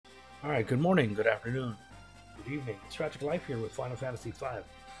Alright, good morning, good afternoon, good evening. It's Tragic Life here with Final Fantasy V.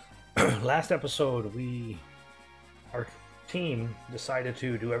 Last episode, our team decided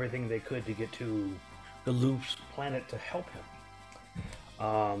to do everything they could to get to Galuf's planet to help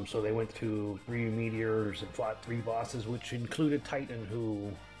him. So they went to 3 meteors and fought 3 bosses, which included Titan,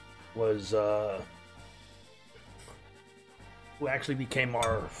 who was who actually became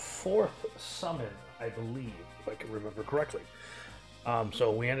our 4th summon, I believe, if I can remember correctly. So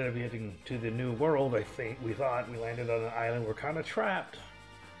we ended up getting to the new world. I think we thought we landed on an island. We're kind of trapped,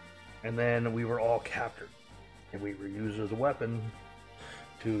 and then we were all captured, and we were used as a weapon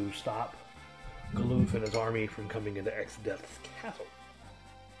to stop Galuf and his army from coming into X-Death's castle.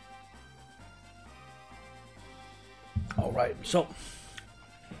 All right, so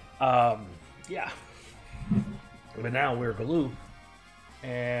yeah, but now we're Galuf,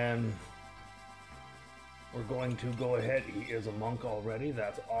 and we're going to go ahead. He is a monk already.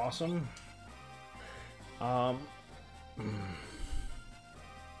 That's awesome. Okay,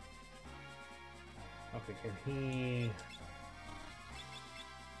 can he...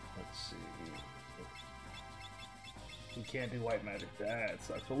 Let's see. He can't do white magic. That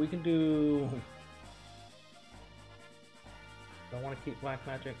sucks. But we can do... Do I want to keep black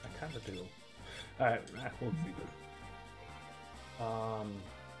magic? I kind of do. Alright, we'll keep it.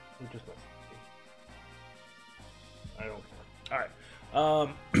 We just... I don't care.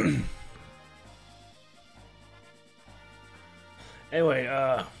 Alright. Anyway,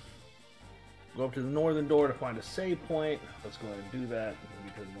 go up to the northern door to find a save point. Let's go ahead and do that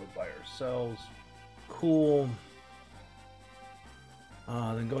because we're by ourselves. Cool.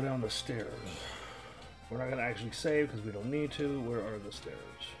 Then go down the stairs. We're not going to actually save because we don't need to. Where are the stairs?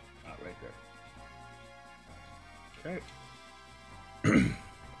 Ah, right there. Okay.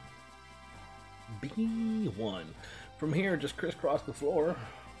 B1. From here, just crisscross the floor,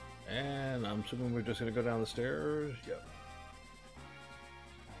 and I'm assuming we're just gonna go down the stairs. Yep.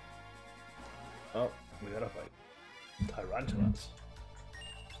 Oh, we gotta fight Tarantulas.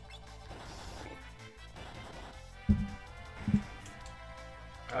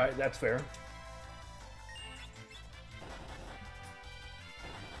 All right, that's fair.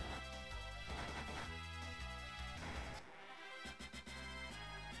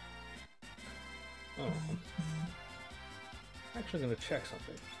 Oh. Actually going to check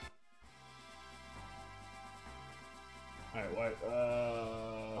something. Alright, what?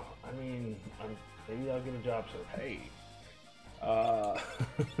 I mean, maybe I'll get a job, so hey.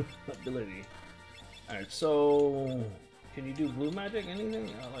 Ability. Alright, so can you do blue magic?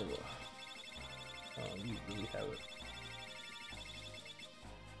 Anything? I don't like. Oh, you really have it.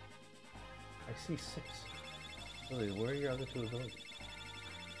 I see 6. Really, where are your other 2 abilities?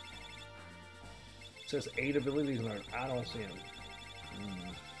 It says 8 abilities and I don't see them.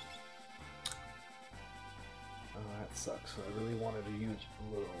 Oh, that sucks. I really wanted to use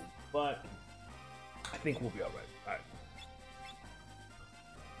blue, but I think we'll be alright.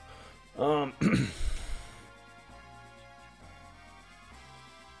 Alright.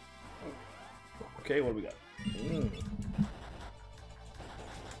 Okay, what do we got?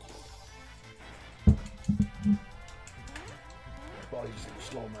 Probably just gonna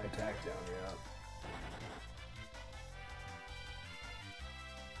slow my attack down, yeah.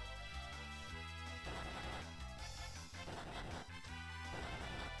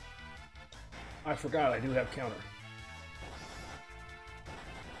 I forgot I do have counter.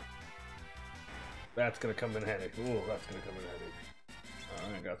 That's gonna come in handy. Ooh, that's gonna come in handy.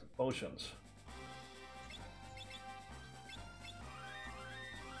 Alright, got some potions.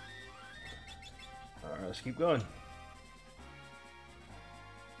 Alright, let's keep going.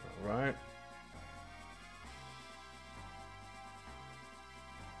 Alright.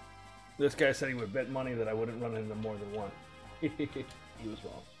 This guy said he would bet money that I wouldn't run into more than one. He was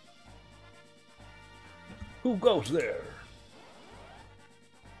wrong. Who goes there?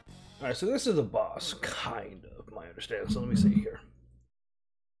 Alright, so this is a boss, kind of, my understanding. So let me see here.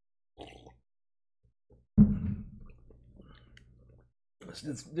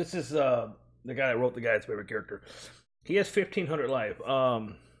 This is the guy that wrote the guy's favorite character. He has 1500 life.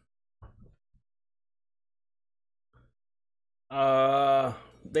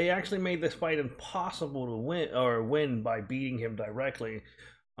 They actually made this fight impossible to win by beating him directly.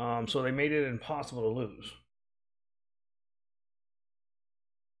 So they made it impossible to lose.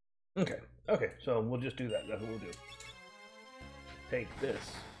 Okay, so we'll just do that. That's what we'll do. Take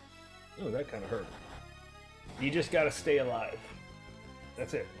this. Oh, that kind of hurt. You just gotta stay alive.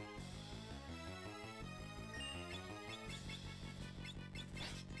 That's it.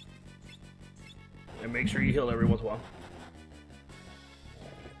 And make sure you heal every once in a while.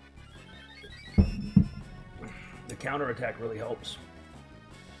 counterattack really helps.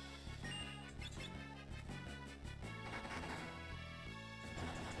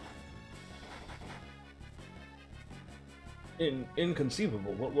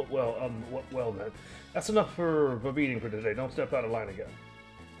 Inconceivable. Well then. That's enough for beating for today. Don't step out of line again.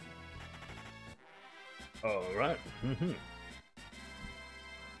 Alright.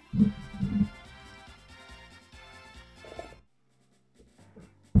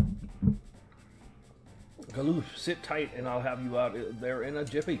 Galuf, sit tight and I'll have you out there in a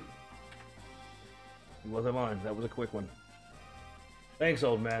jiffy. It wasn't mine. That was a quick one. Thanks,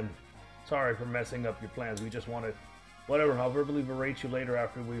 old man. Sorry for messing up your plans. We just wanted... Whatever, I'll verbally berate you later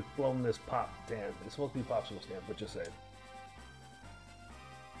after we've flown this pop stand. It's supposed to be popsicle stand, but just say.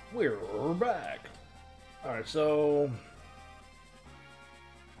 We're back. Alright, so...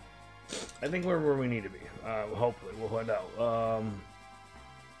 I think we're where we need to be. Hopefully, we'll find out.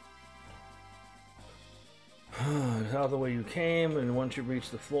 Out the way you came, and once you reach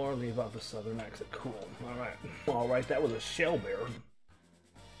the floor, leave out the southern exit. Cool. Alright. Alright, that was a shell bear.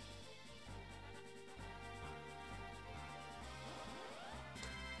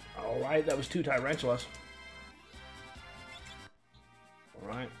 Alright, that was 2 tarantulas.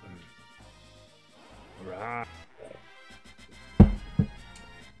 Alright. Alright.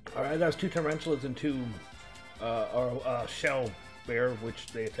 Alright, that was 2 tarantulas and 2 shell bear, which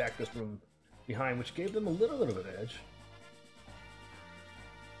they attacked us from behind, which gave them a little bit of an edge.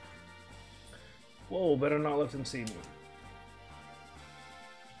 Whoa, better not let them see me.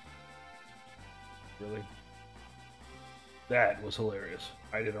 Really? That was hilarious.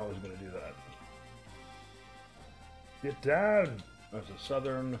 I didn't know I was going to do that. Get down! That's a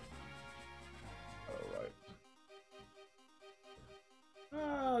southern...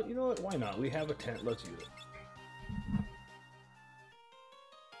 Alright. You know what? Why not? We have a tent. Let's use it.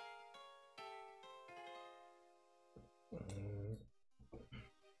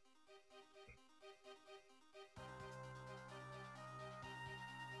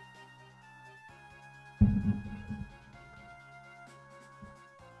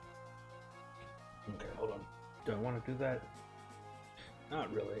 Do I want to do that?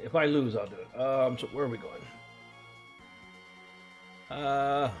 Not really. If I lose, I'll do it. So where are we going?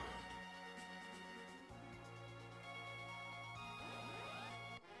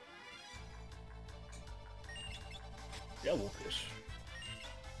 Yellowfish.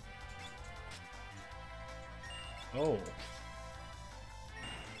 Oh.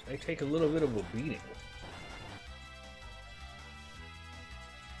 They take a little bit of a beating.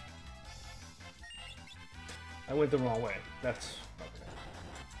 I went the wrong way. That's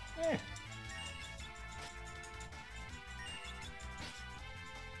okay.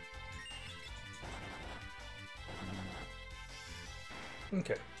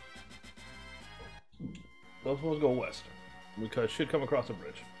 Okay. Those ones go west. Because should come across a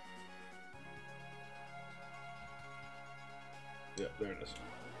bridge. Yeah, there it is.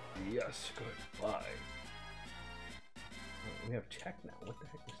 Yes, good. Bye. Oh, we have check now. What the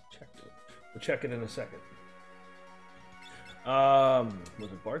heck is check doing? We'll check it in a second. Was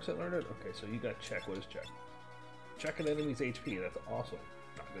it Barks that learned it? Okay, so you got check. What is check? Check an enemy's HP. That's awesome.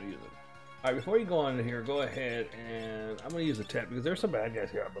 I'm gonna use it. Alright, before you go on here, go ahead and I'm gonna use a tent because there's some bad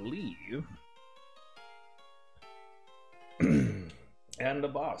guys here, I believe. And the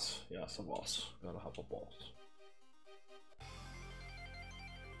boss. Yes, the boss. Gotta hop a boss.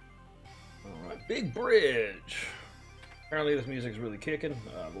 Alright, big bridge. Apparently this music's really kicking,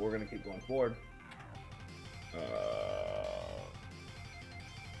 but we're gonna keep going forward.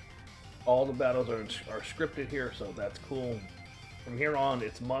 All the battles are scripted here, so that's cool. From here on,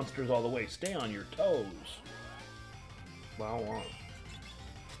 it's monsters all the way. Stay on your toes. Wow.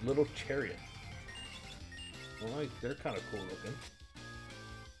 Little chariot. Well, they're kind of cool looking.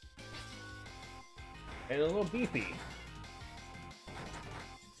 And a little beefy.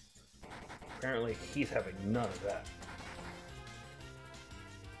 Apparently, he's having none of that.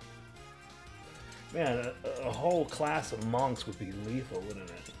 Man, a whole class of monks would be lethal, wouldn't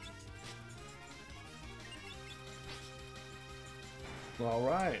it?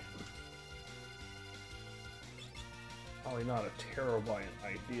 Alright. Probably not a terrible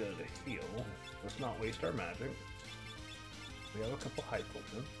idea to heal. Let's not waste our magic. We have a couple high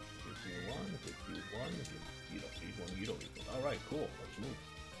potions. If you one, if you one, if you don't need one, you don't need one. Alright, cool. Let's move.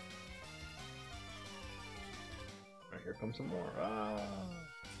 Alright, here comes some more.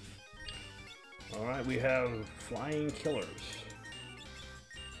 Alright, we have flying killers.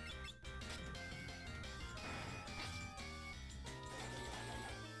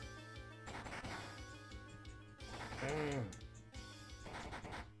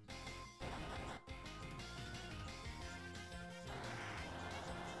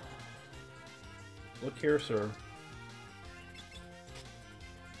 Look here, sir.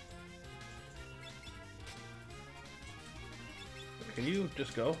 Can you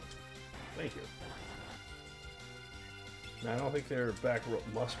just go? Thank you. No, I don't think they're back row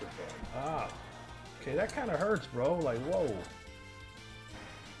mustard though. Ah. Okay, that kind of hurts, bro. Like, whoa.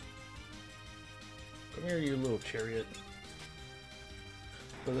 Come here, you little chariot.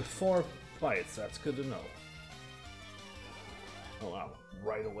 So there's 4 fights. That's good to know. Oh, wow.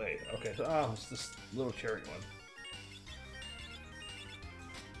 Right away. Okay, so, it's this little chariot one.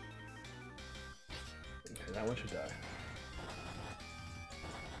 Okay, that one should die.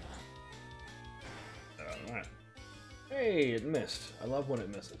 Alright. Hey, it missed. I love when it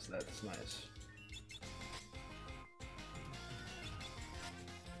misses. That's nice.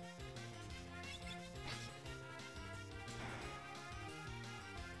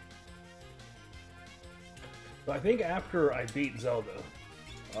 So I think after I beat Zelda,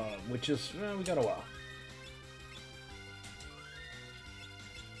 which is, we got a while.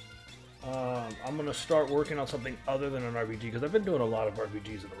 I'm gonna start working on something other than an RPG because I've been doing a lot of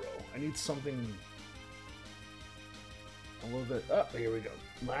RPGs in a row. I need something a little bit. Oh, here we go.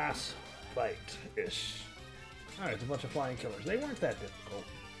 Last fight-ish. All right, it's a bunch of flying killers. They weren't that difficult.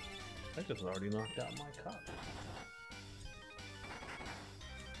 I just already knocked out my cup.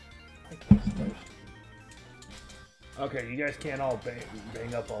 Okay, you guys can't all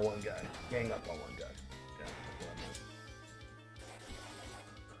bang up on one guy. Gang up on one guy. Yeah, that's what I meant.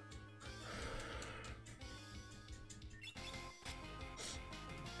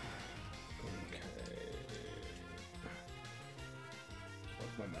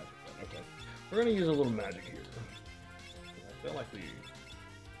 What's my magic button? Okay. We're gonna use a little magic here. I feel like we...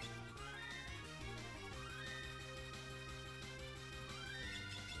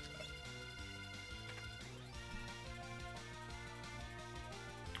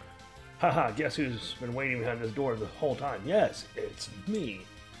 Haha, guess who's been waiting behind this door the whole time? Yes, it's me.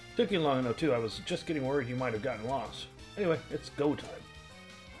 Took you long enough too. I was just getting worried you might have gotten lost. Anyway, it's go time.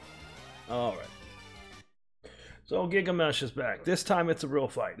 Alright. So Gilgamesh is back. This time it's a real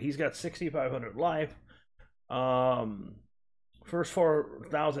fight. He's got 6,500 life. First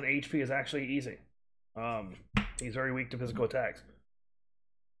 4,000 HP is actually easy. He's very weak to physical attacks.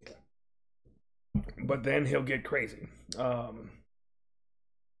 But then he'll get crazy.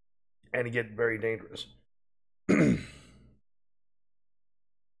 And he get very dangerous.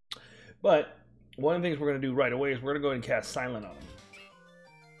 But one of the things we're going to do right away is we're going to go ahead and cast Silent on him.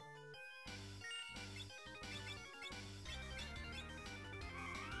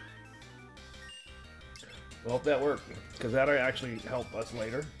 Well, hope that worked, because that'll actually help us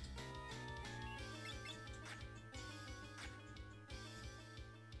later.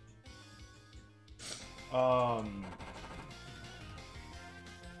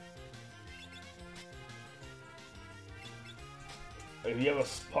 If you have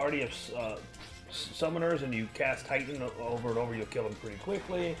a party of summoners and you cast Titan over and over, you'll kill them pretty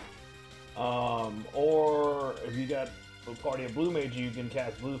quickly. Or if you got a party of Blue Mage, you can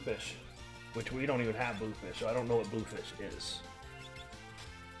cast Bluefish, which we don't even have Bluefish, so I don't know what Bluefish is.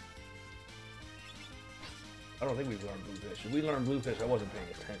 I don't think we've learned Bluefish. If we learned Bluefish, I wasn't paying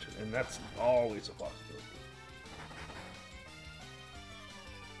attention, and that's always a possibility.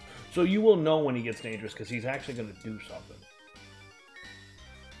 So you will know when he gets dangerous, because he's actually going to do something.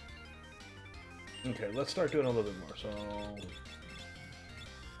 Okay, let's start doing a little bit more. So,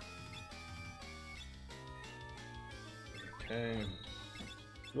 okay,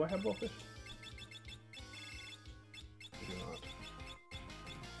 do I have Bluefish? I do not.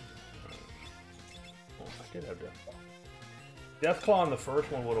 Oh, I did have Deathclaw. Deathclaw on the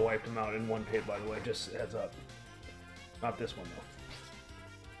first one would have wiped him out in one hit, by the way. Just heads up. Not this one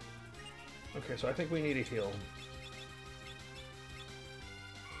though. Okay, so I think we need a heal.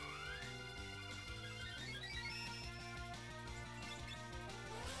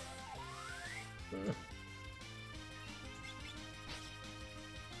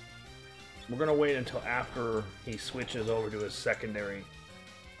 We're gonna wait until after he switches over to his secondary.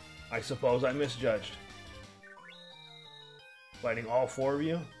 I suppose I misjudged. Fighting all 4 of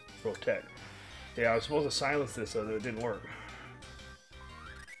you? Protect. Yeah, I was supposed to silence this so that it didn't work.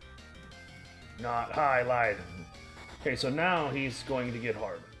 I lied. Okay, so now he's going to get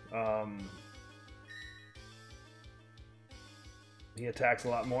hard. He attacks a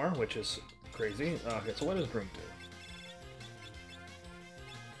lot more, which is crazy. Okay, so what does Brink do?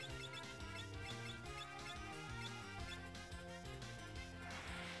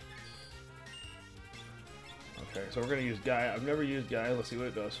 Okay, so we're going to use Guy. I've never used Guy. Let's see what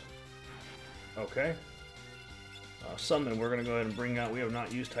it does. Okay. Summon, we're going to go ahead and bring out... We have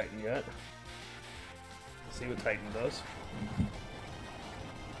not used Titan yet. See what Titan does.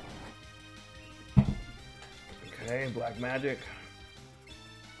 Okay, black magic.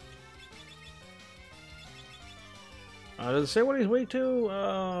 Does it say what he's weak to?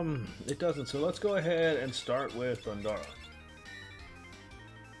 It doesn't. So let's go ahead and start with Thundara.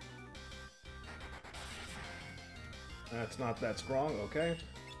 That's not that strong. Okay.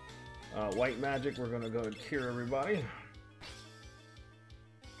 White magic. We're gonna go and cure everybody.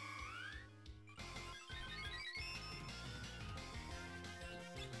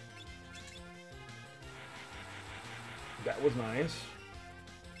 That was nice.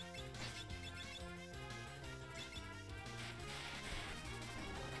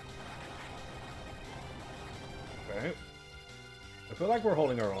 Okay. I feel like we're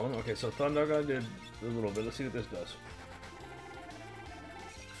holding our own. Okay, so Thundara did a little bit. Let's see what this does.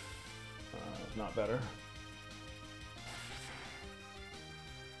 Not better.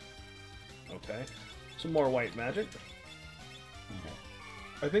 Okay. Some more white magic.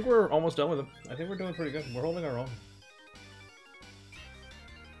 I think we're almost done with them. I think we're doing pretty good. We're holding our own.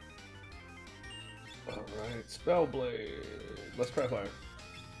 Alright, Spellblade. Let's try fire.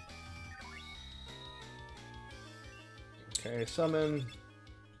 Okay, summon.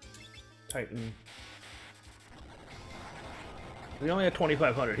 Titan. We only had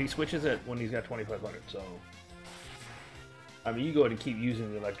 2,500. He switches it when he's got 2,500, so... I mean, you go ahead and keep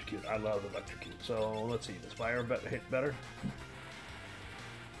using the Electrocute. I love Electrocute. So, let's see. Does fire hit better?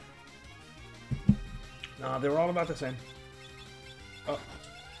 Nah, they were all about the same. Oh.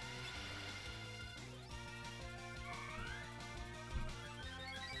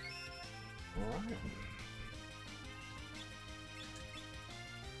 Alright.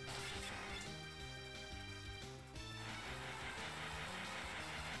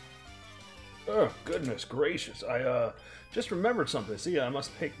 Oh, goodness gracious. I just remembered something. See, I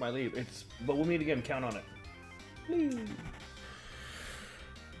must take my leave. But we'll meet again. Count on it. Please.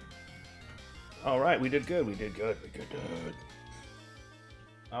 Alright, we did good. We did good. We did good.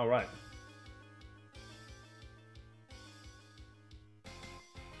 Alright.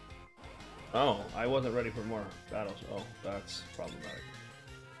 Oh, I wasn't ready for more battles. Oh, that's problematic.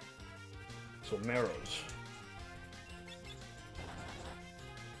 So, Marrows.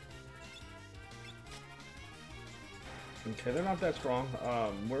 Okay, they're not that strong.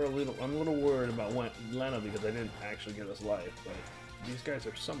 I'm a little worried about Lena because they didn't actually give us life, but these guys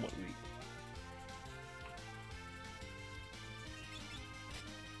are somewhat weak.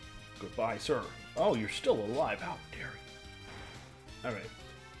 Goodbye, sir. Oh, you're still alive. How dare you? Alright.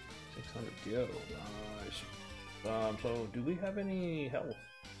 600 gil. Nice. So, do we have any health?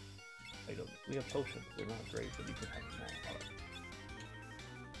 We have potions. They're not great, but you can have them all. Right.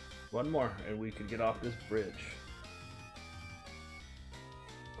 One more, and we can get off this bridge.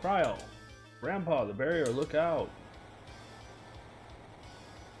 Cryo. Grandpa, the barrier, look out.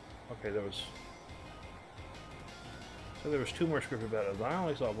 Okay, there was... So there was 2 more scripted battles. I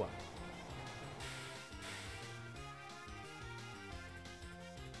only saw 1.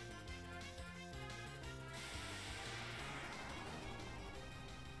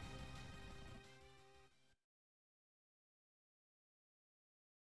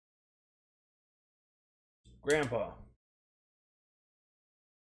 Grandpa.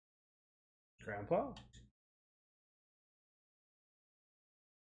 Grandpa?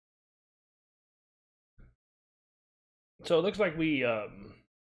 So it looks like we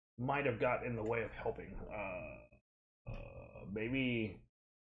might have got in the way of helping. Maybe,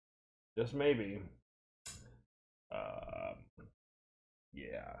 just maybe.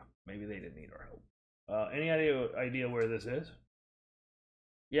 Yeah, maybe they didn't need our help. Any idea where this is?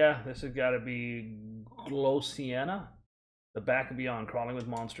 Yeah, this has got to be Glosiana. The back and beyond, crawling with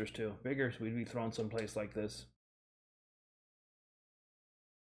monsters too. Figures we'd be thrown someplace like this.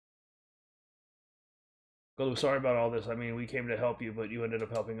 Galuf, sorry about all this. I mean, we came to help you, but you ended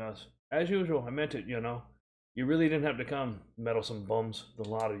up helping us. As usual, I meant it, you know. You really didn't have to come, meddlesome bums. The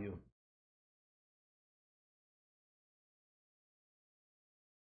lot of you.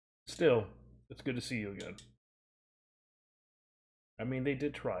 Still, it's good to see you again. I mean, they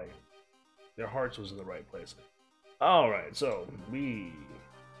did try. Their hearts was in the right place. Alright, so we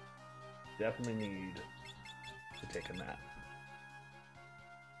definitely need to take a nap.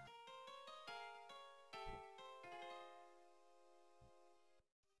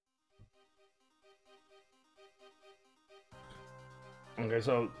 Okay,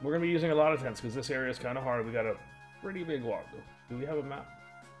 so we're going to be using a lot of tents because this area is kind of hard. We got a pretty big walk. Do we have a map?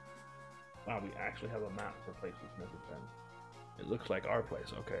 Wow, we actually have a map for places missing tents. It looks like our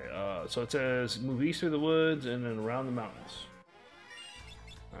place. Okay, so it says move east through the woods and then around the mountains.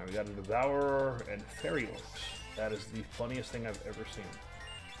 Alright, we got a Devourer and Fairy Orcs. That is the funniest thing I've ever seen.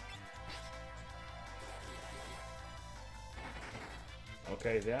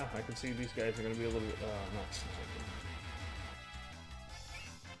 Okay, yeah, I can see these guys are going to be a little bit nuts.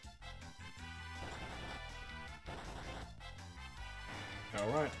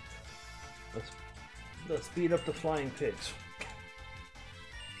 Alright. Let's beat up the flying pigs.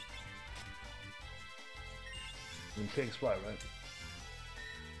 And pigs fly, right?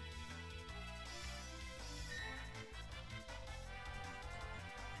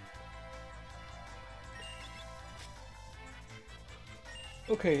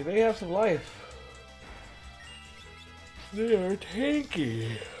 Okay, they have some life. They are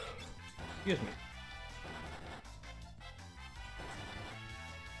tanky. Excuse me.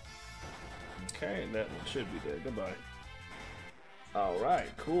 Okay, that one should be dead. Goodbye.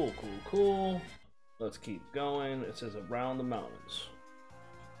 Alright, cool, cool, cool. Let's keep going. It says around the mountains.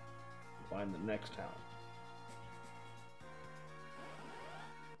 Find the next town.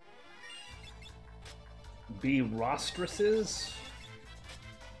 Be rostresses?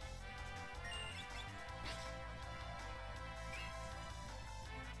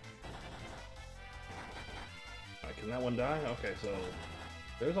 Can that one die? Okay, so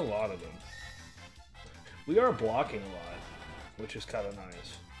there's a lot of them. We are blocking a lot, which is kind of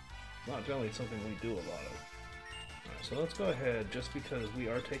nice. Not generally something we do a lot of. Alright, so let's go ahead, just because we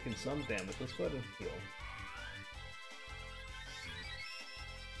are taking some damage, let's go ahead and heal.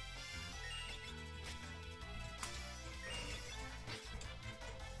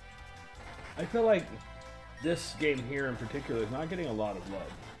 I feel like this game here in particular is not getting a lot of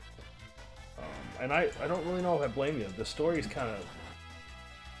love. And I don't really know if I blame you. The story is kind of...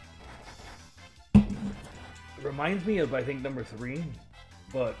 It reminds me of, I think, number 3,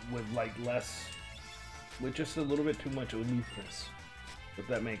 but with, like, less... With just a little bit too much aloofness, if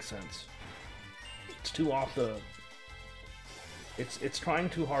that makes sense. It's too off the... It's trying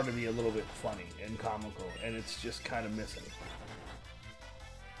too hard to be a little bit funny and comical, and it's just kind of missing.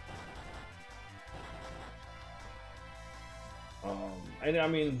 And I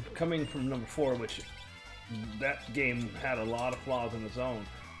mean, coming from number 4, which that game had a lot of flaws in its own,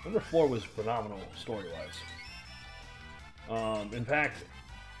 number 4 was phenomenal story-wise. In fact,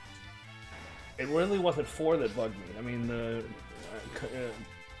 it really wasn't 4 that bugged me. I mean, the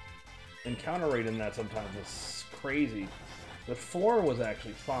encounter rate in that sometimes is crazy. The 4 was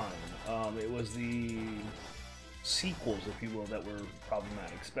actually fine. It was the sequels, if you will, that were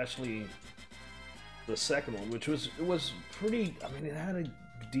problematic, especially the second one, which was pretty. I mean, it had a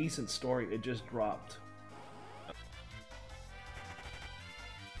decent story. It just dropped.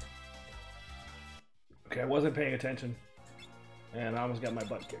 Okay, I wasn't paying attention, and I almost got my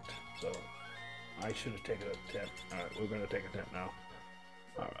butt kicked. So I should have taken a 10. All right, we're gonna take a 10 now.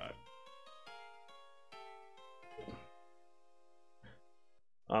 All right.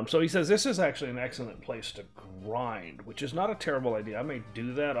 So he says this is actually an excellent place to grind, which is not a terrible idea. I may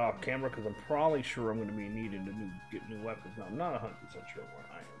do that off camera because I'm probably sure I'm going to be needing to get new weapons. Now, I'm not 100% sure where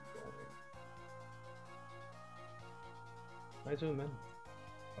I am going. Can I zoom in?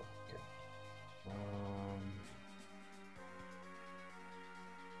 Oh, okay.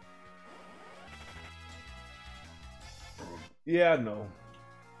 Yeah, no.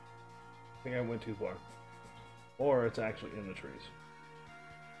 I think I went too far. Or it's actually in the trees.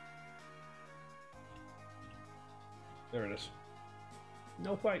 There it is.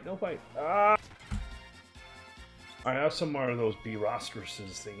 No fight, no fight. Ah! I have some more of those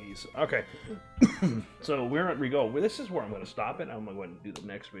B-rostresses thingies. Okay. So we're at Rigo. This is where I'm going to stop it. I'm going to go ahead and do the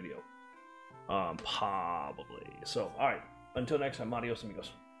next video. Probably. So, alright. Until next time, adios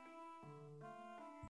amigos.